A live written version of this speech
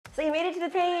So you made it to the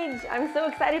page. I'm so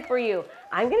excited for you.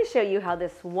 I'm going to show you how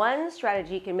this one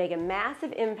strategy can make a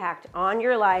massive impact on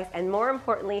your life and more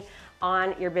importantly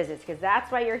on your business, because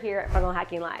that's why you're here at Funnel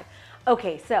Hacking Live.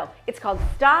 Okay, so it's called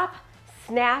stop,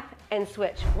 snap, and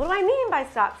switch. What do I mean by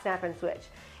stop, snap, and switch?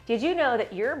 Did you know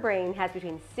that your brain has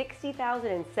between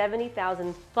 60,000 and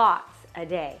 70,000 thoughts a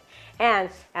day? And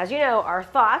as you know, our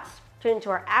thoughts turn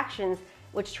into our actions,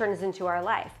 which turns into our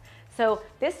life. So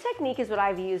this technique is what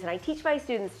I've used, and I teach my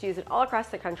students to use it all across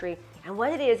the country. And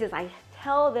what it is I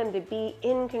tell them to be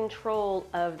in control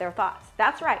of their thoughts.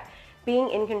 That's right, being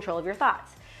in control of your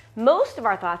thoughts. Most of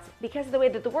our thoughts, because of the way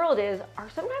that the world is, are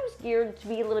sometimes geared to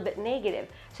be a little bit negative.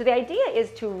 So the idea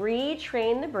is to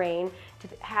retrain the brain, to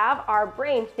have our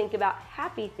brain think about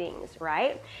happy things,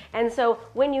 right? And so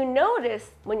when you notice,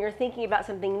 when you're thinking about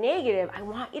something negative, I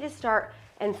want you to start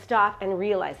and stop and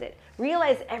realize it.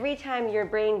 Realize every time your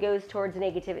brain goes towards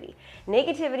negativity.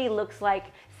 Negativity looks like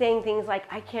saying things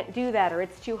like, I can't do that, or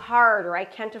it's too hard, or I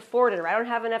can't afford it, or I don't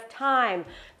have enough time.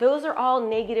 Those are all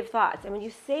negative thoughts. And when you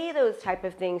say those type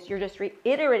of things, you're just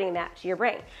reiterating that to your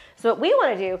brain. So what we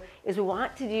want to do is we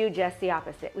want to do just the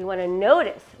opposite. We want to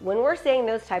notice when we're saying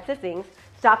those types of things,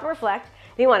 stop and reflect.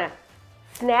 Then you want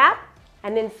to snap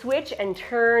and then switch and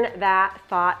turn that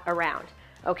thought around.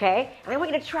 Okay? And I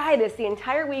want you to try this the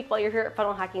entire week while you're here at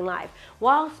Funnel Hacking Live.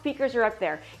 While speakers are up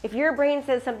there, if your brain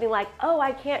says something like, oh,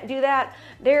 I can't do that,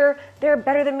 they're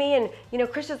better than me, and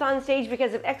Krista's on stage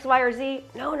because of X, Y, or Z.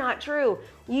 No, not true.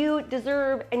 You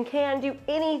deserve and can do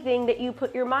anything that you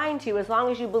put your mind to as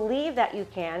long as you believe that you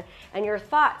can and your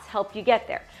thoughts help you get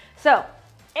there. So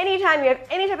anytime you have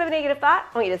any type of negative thought,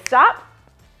 I want you to stop,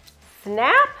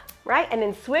 snap, right? And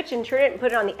then switch and turn it and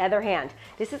put it on the other hand.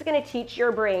 This is going to teach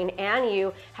your brain and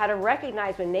you how to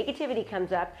recognize when negativity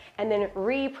comes up and then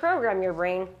reprogram your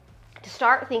brain to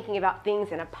start thinking about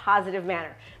things in a positive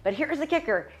manner. But here's the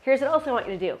kicker. Here's what else I want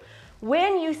you to do.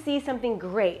 When you see something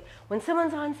great, when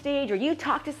someone's on stage or you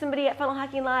talk to somebody at Funnel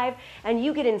Hacking Live and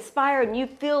you get inspired and you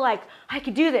feel like, I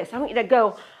could do this, I want you to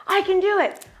go, I can do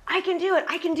it. I can do it.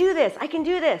 I can do this. I can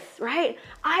do this, right?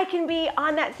 I can be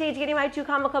on that stage getting my 2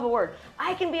 comma club award.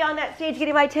 I can be on that stage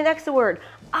getting my 10X award.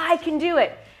 I can do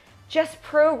it. Just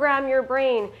program your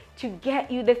brain to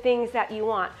get you the things that you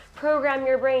want. Program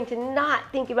your brain to not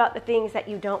think about the things that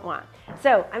you don't want.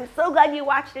 So I'm so glad you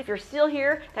watched. If you're still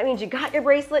here, that means you got your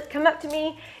bracelet. Come up to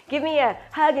me, give me a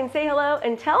hug and say hello,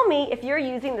 and tell me if you're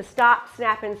using the stop,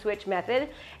 snap, and switch method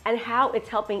and how it's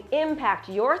helping impact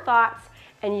your thoughts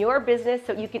and your business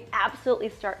so you can absolutely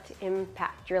start to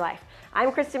impact your life.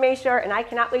 I'm Krista Mashore, and I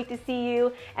cannot wait to see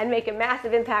you and make a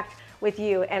massive impact with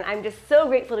you. And I'm just so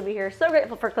grateful to be here, so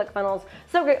grateful for ClickFunnels,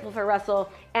 so grateful for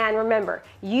Russell. And remember,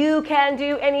 you can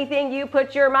do anything you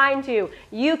put your mind to.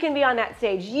 You can be on that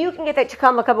stage. You can get that 2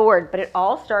 comma club award, but it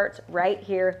all starts right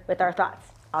here with our thoughts.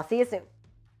 I'll see you soon.